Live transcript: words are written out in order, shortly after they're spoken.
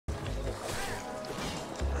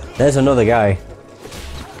There's another guy.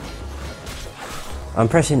 I'm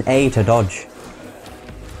pressing A to dodge.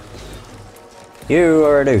 You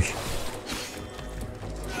are a douche.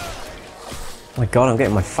 Oh my god, I'm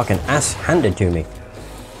getting my fucking ass handed to me.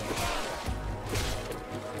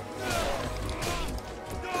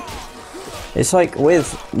 It's like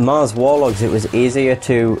with Mars Warlogs, it was easier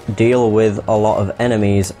to deal with a lot of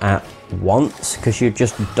enemies at once because you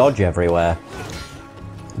just dodge everywhere.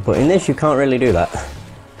 But in this, you can't really do that.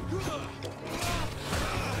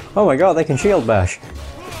 Oh my god, they can shield bash.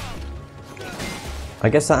 I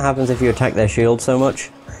guess that happens if you attack their shield so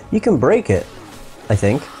much. You can break it, I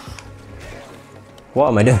think. What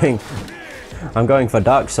am I doing? I'm going for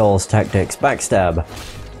Dark Souls tactics, backstab.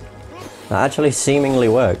 That actually seemingly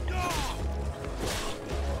worked.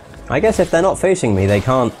 I guess if they're not facing me, they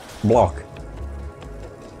can't block.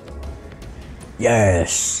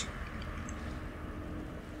 Yes!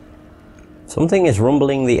 Something is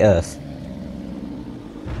rumbling the earth.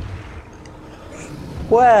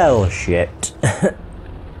 Well, shit.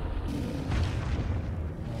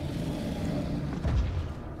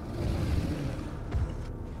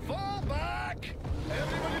 Fall back!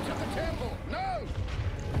 Everybody to the temple! No!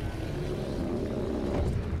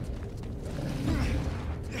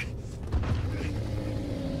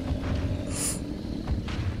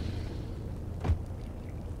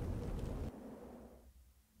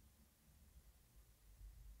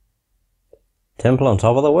 Temple on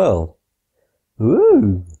top of the world.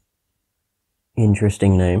 Ooh.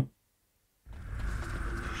 Interesting name.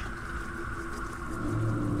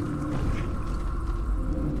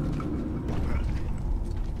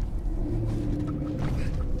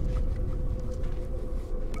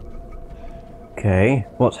 Okay,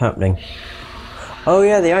 what's happening? Oh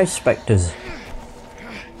yeah, the ice spectres.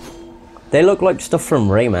 They look like stuff from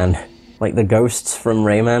Rayman. Like the ghosts from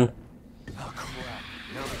Rayman.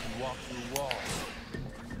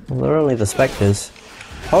 Well, they're only the spectres.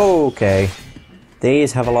 Okay.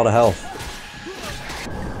 These have a lot of health.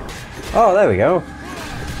 Oh, there we go.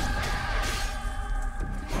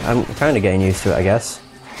 I'm kind of getting used to it, I guess.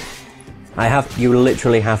 You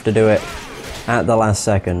literally have to do it at the last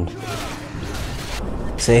second.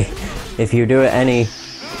 See, if you do it any...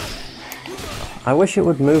 I wish it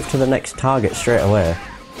would move to the next target straight away.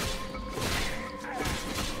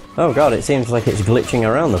 Oh god, it seems like it's glitching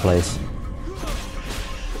around the place.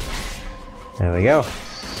 There we go.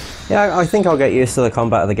 Yeah, I think I'll get used to the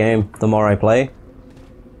combat of the game the more I play.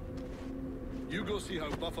 You go see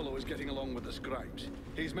how Buffalo is getting along with the scribes.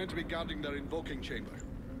 He's meant to be guarding their invoking chamber.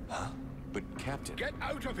 Huh? But Captain... Get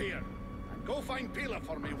out of here! And go find Pila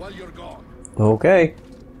for me while you're gone. Okay.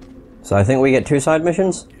 So I think we get 2 side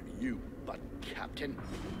missions? Give you, but Captain...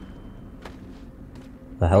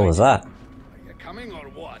 The hell was that? Are you coming or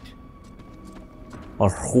what?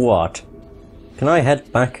 Or what? Can I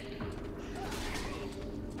head back?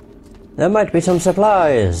 There might be some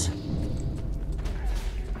supplies.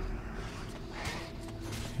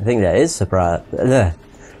 I think there is surprise.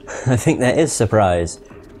 I think there is surprise.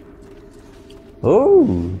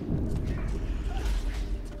 Ooh.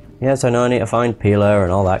 Yes, I know I need to find Pila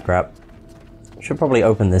and all that crap. Should probably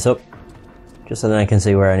open this up, just so then I can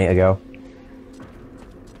see where I need to go.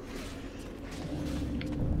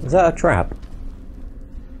 Is that a trap?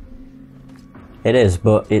 It is,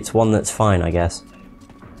 but it's one that's fine, I guess.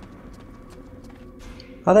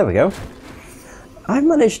 Oh, there we go.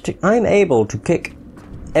 I'm able to kick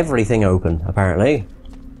everything open, apparently.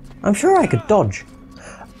 I'm sure I could dodge.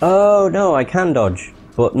 Oh, no, I can dodge,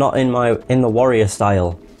 but not in the warrior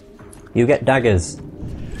style. You get daggers,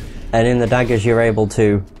 and in the daggers you're able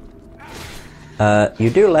to... you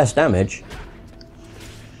do less damage.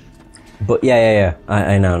 But yeah,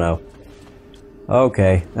 I now know.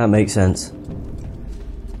 Okay, that makes sense.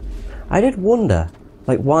 I did wonder,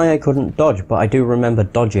 like, why I couldn't dodge, but I do remember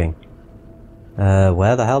dodging.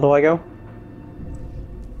 Where the hell do I go?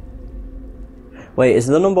 Wait, is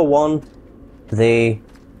the number 1 the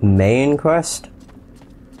main quest?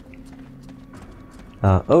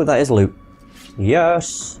 Oh, that is loot.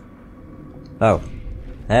 Yes! Oh,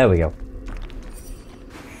 there we go.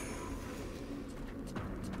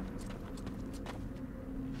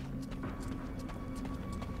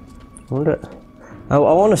 I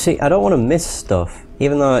want to see. I don't want to miss stuff,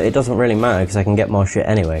 even though it doesn't really matter because I can get more shit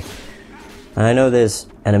anyway. And I know there's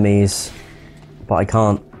enemies, but I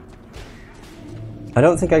can't. I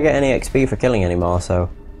don't think I get any XP for killing anymore. So,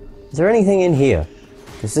 is there anything in here?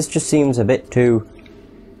 Because this just seems a bit too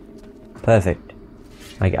perfect.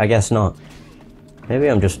 I guess not. Maybe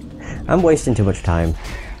I'm wasting too much time.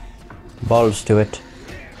 Balls to it.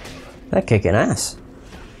 They're kicking ass.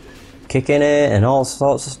 kicking it and all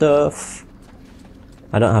sorts of stuff.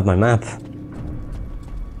 I don't have my map.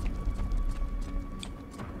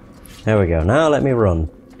 There we go. Now let me run.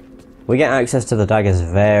 We get access to the daggers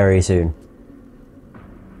very soon.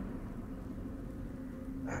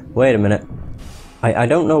 Wait a minute. I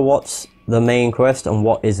don't know what's the main quest and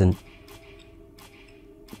what isn't.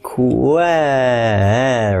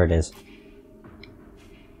 There it is.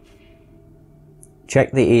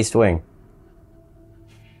 Check the east wing.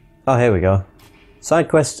 Oh, here we go. Side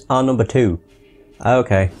quests are number 2.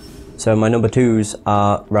 Okay. So my number 2s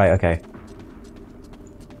are... Right, okay.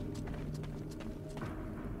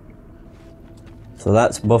 So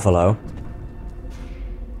that's Buffalo.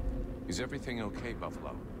 Is everything okay,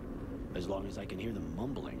 Buffalo? As long as I can hear them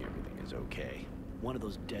mumbling, everything is okay. One of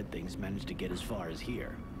those dead things managed to get as far as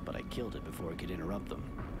here, but I killed it before it could interrupt them.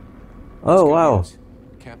 Oh, wow. News.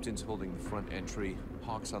 Captain's holding the front entry,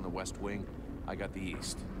 Hawk's on the west wing, I got the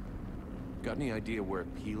east. Got any idea where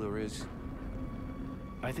Peeler is?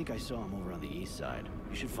 I think I saw him over on the east side.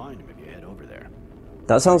 You should find him if you head over there.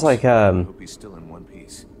 That sounds like, I hope he's still in one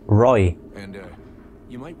piece. Roy. And,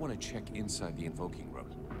 you might want to check inside the invoking room.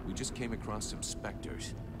 We just came across some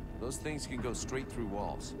specters. Those things can go straight through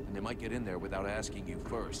walls, and they might get in there without asking you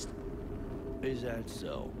first. Is that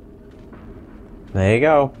so? There you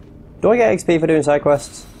go. Do I get XP for doing side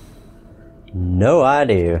quests? No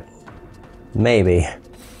idea. Maybe.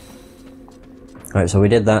 Alright, so we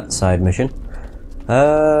did that side mission.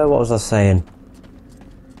 What was I saying?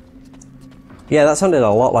 Yeah, that sounded a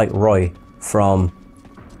lot like Roy from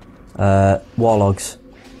Warlogs.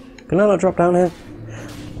 Can I not drop down here?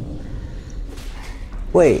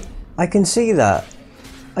 Wait, I can see that.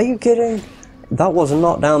 Are you kidding? That was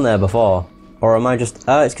not down there before. Or am I just...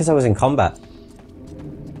 it's because I was in combat.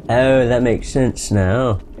 Oh, that makes sense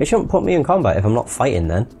now. It shouldn't put me in combat if I'm not fighting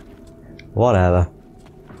then. Whatever.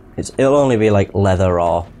 It'll only be like leather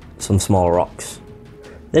or some small rocks.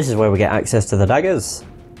 This is where we get access to the daggers.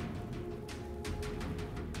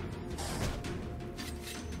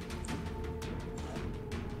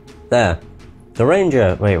 There. The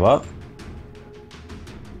ranger... Wait, what?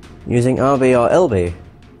 Using RB or LB.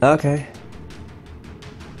 Okay.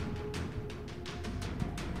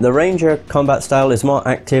 The ranger combat style is more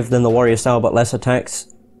active than the warrior style but less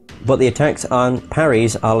attacks. But the attacks and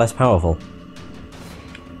parries are less powerful.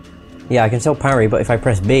 Yeah, I can still parry, but if I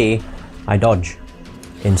press B, I dodge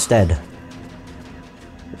instead.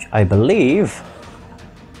 Which I believe...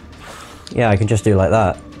 Yeah, I can just do like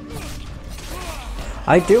that.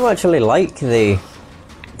 I do actually like the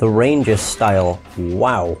ranger style.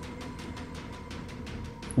 Wow.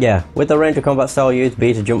 Yeah, with the ranger combat style, use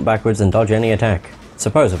B to jump backwards and dodge any attack.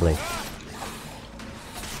 Supposedly.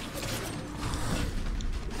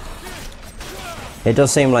 It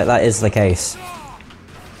does seem like that is the case.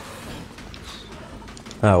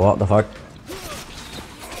 Oh, what the fuck?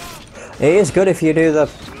 It is good if you do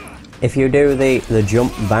the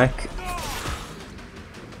jump back.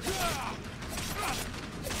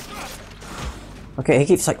 Okay, he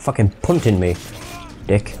keeps like fucking punting me,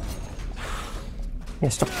 dick. Yeah,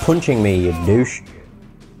 stop punching me, you douche.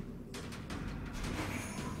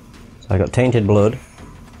 So I got Tainted Blood.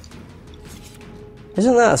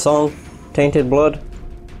 Isn't that a song? Tainted Blood?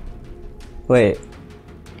 Wait.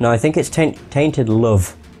 No, I think it's Tainted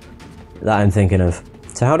Love that I'm thinking of.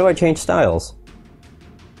 So how do I change styles?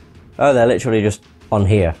 Oh, they're literally just on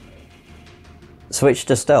here. Switch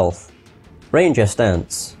to stealth. Ranger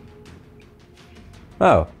stance.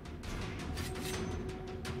 Oh.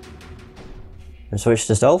 And switch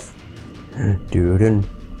to stealth? Doodin.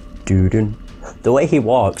 Doodin. The way he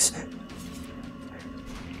walks.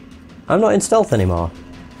 I'm not in stealth anymore.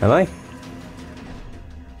 Am I?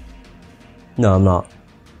 No, I'm not.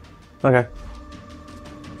 Okay.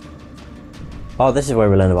 Oh, this is where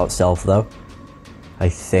we learn about stealth, though. I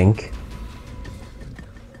think.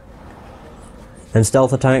 And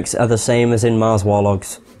stealth attacks are the same as in Mars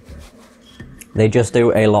Warlogs. They just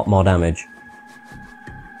do a lot more damage.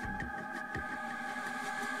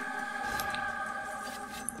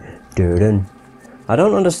 Dudin. I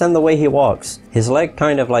don't understand the way he walks. His leg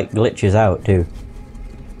kind of like glitches out too.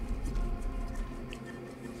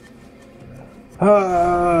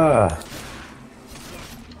 Ah.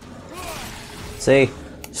 See?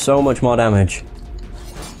 So much more damage.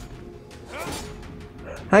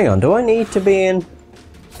 Hang on, do I need to be in...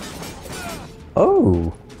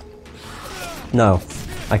 Oh. No,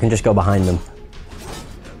 I can just go behind them.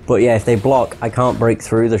 But yeah, if they block, I can't break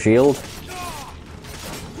through the shield.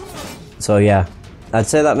 So yeah, I'd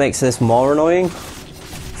say that makes this more annoying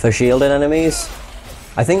for shielded enemies.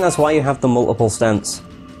 I think that's why you have the multiple stance,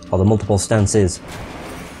 or the multiple stances.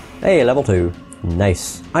 Hey, level 2.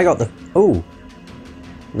 Nice. I got the... Ooh!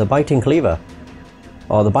 The biting cleaver.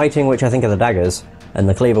 Or the biting, which I think are the daggers, and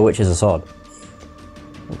the cleaver, which is a sword.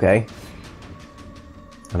 Okay.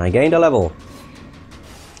 And I gained a level.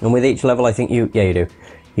 And with each level, I think you... Yeah, you do.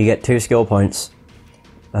 You get 2 skill points,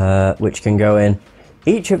 which can go in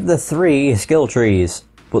each of the 3 skill trees,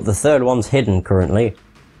 but the 3rd one's hidden currently.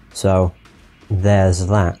 So, there's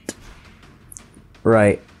that.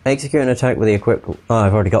 Right. Execute an attack with the equipped... Oh,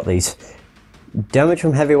 I've already got these. Damage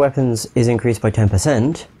from heavy weapons is increased by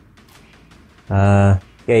 10%. Yeah,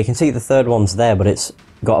 you can see the 3rd one's there, but it's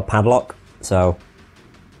got a padlock, so...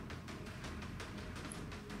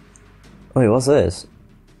 Wait, what's this?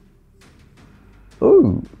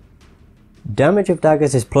 Ooh! Damage of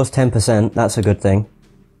daggers is plus 10%, that's a good thing.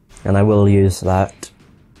 And I will use that.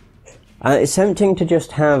 It's tempting to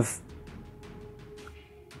just have...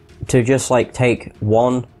 To just, like, take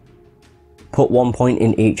one... Put 1 point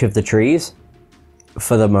in each of the trees.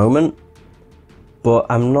 For the moment. But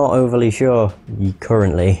I'm not overly sure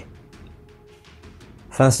currently.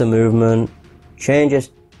 Faster movement.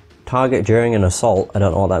 Changes target during an assault. I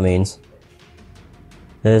don't know what that means.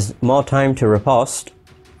 There's more time to riposte,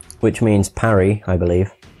 which means parry, I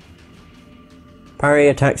believe. Parry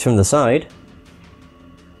attacks from the side.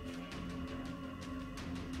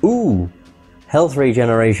 Ooh! Health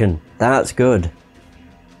regeneration. That's good.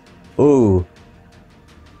 Ooh.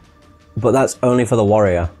 But that's only for the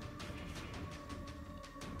warrior.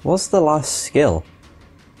 What's the last skill?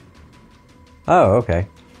 Oh, okay.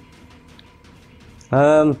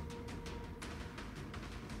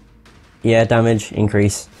 Yeah, damage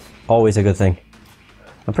increase. Always a good thing.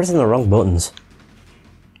 I'm pressing the wrong buttons.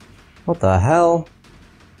 What the hell?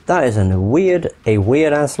 That is a weird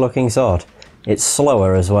ass looking sword. It's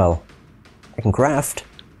slower as well. I can craft.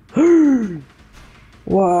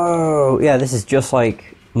 Whoa! Yeah, this is just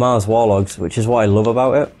like Mars Warlogs, which is what I love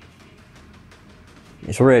about it.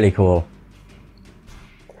 It's really cool.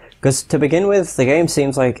 Because to begin with, the game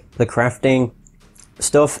seems like the crafting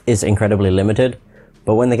stuff is incredibly limited,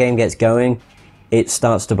 but when the game gets going, it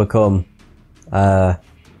starts to become better,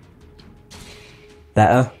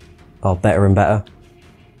 or better and better.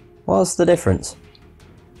 What's the difference?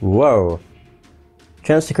 Whoa.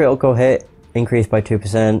 Chance to critical hit increased by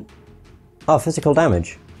 2%. Oh, physical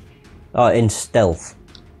damage. Oh, in stealth.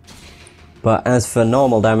 But as for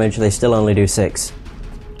normal damage, they still only do 6.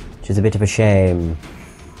 Which is a bit of a shame.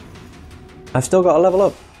 I've still got to level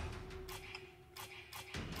up.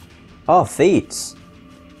 Oh, feats.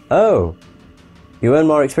 Oh. You earn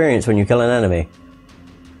more experience when you kill an enemy.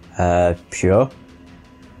 Sure.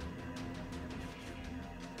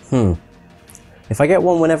 If I get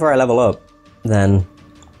one whenever I level up, then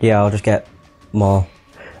yeah, I'll just get more.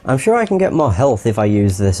 I'm sure I can get more health if I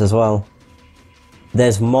use this as well.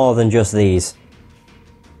 There's more than just these.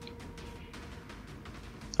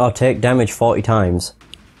 Oh, take damage 40 times.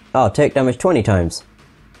 Oh, take damage 20 times.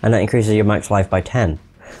 And that increases your max life by 10.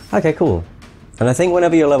 Okay, cool. And I think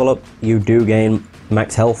whenever you level up, you do gain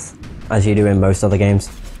max health, as you do in most other games.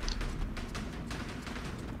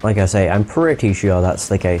 Like I say, I'm pretty sure that's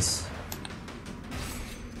the case.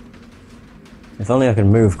 If only I could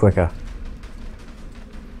move quicker.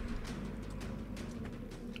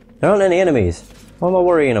 There aren't any enemies. What am I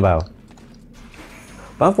worrying about?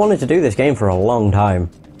 But I've wanted to do this game for a long time,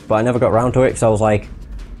 but I never got around to it because I was like,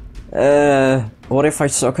 what if I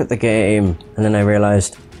suck at the game? And then I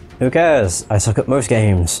realised, who cares? I suck at most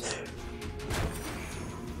games.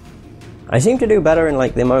 I seem to do better in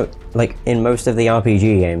like in most of the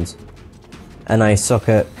RPG games, and I suck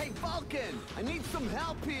at. Hey Vulcan, I need some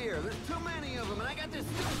help here. There's too many of them, and I got this.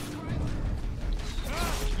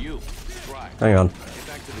 You try. Hang on. Get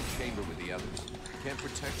back to the chamber with the others. Can't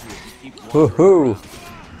protect you if you keep Woohoo!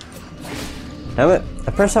 Damn it!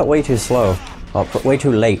 I pressed that way too slow, or way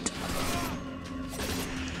too late.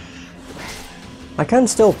 I can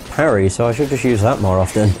still parry, so I should just use that more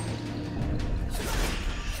often.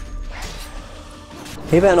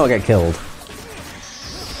 He better not get killed.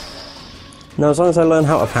 No, as long as I learn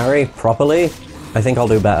how to parry properly, I think I'll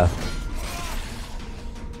do better.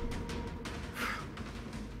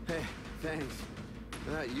 Hey, thanks.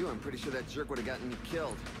 Without you, I'm pretty sure that jerk would have gotten me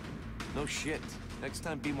killed. No shit. Next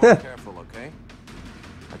time, be more careful, okay?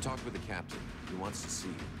 I talked with the captain. He wants to see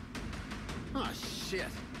you. Oh, shit.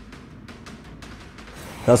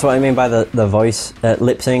 That's what I mean by the voice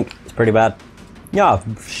lip sync. It's pretty bad. Yeah,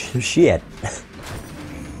 shit.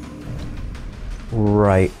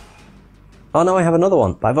 Right. Oh no, I have another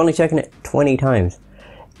one, but I've only taken it 20 times.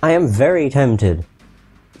 I am very tempted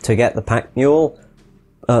to get the pack mule.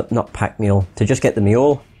 Not pack mule. To just get the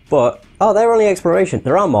mule But, oh, they're only exploration.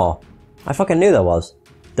 There are more. I fucking knew there was.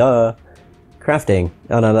 Duh. Crafting.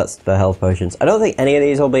 Oh no, that's the health potions. I don't think any of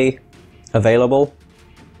these will be available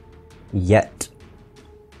yet.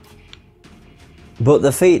 But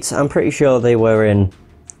the feats, I'm pretty sure they were in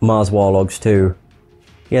Mars Warlogs too.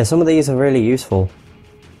 Yeah, some of these are really useful.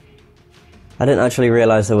 I didn't actually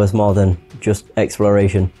realise there was more than just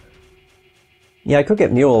exploration. Yeah, I could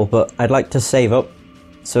get Mule, but I'd like to save up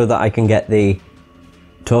so that I can get the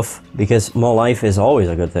Tough, because more life is always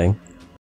a good thing.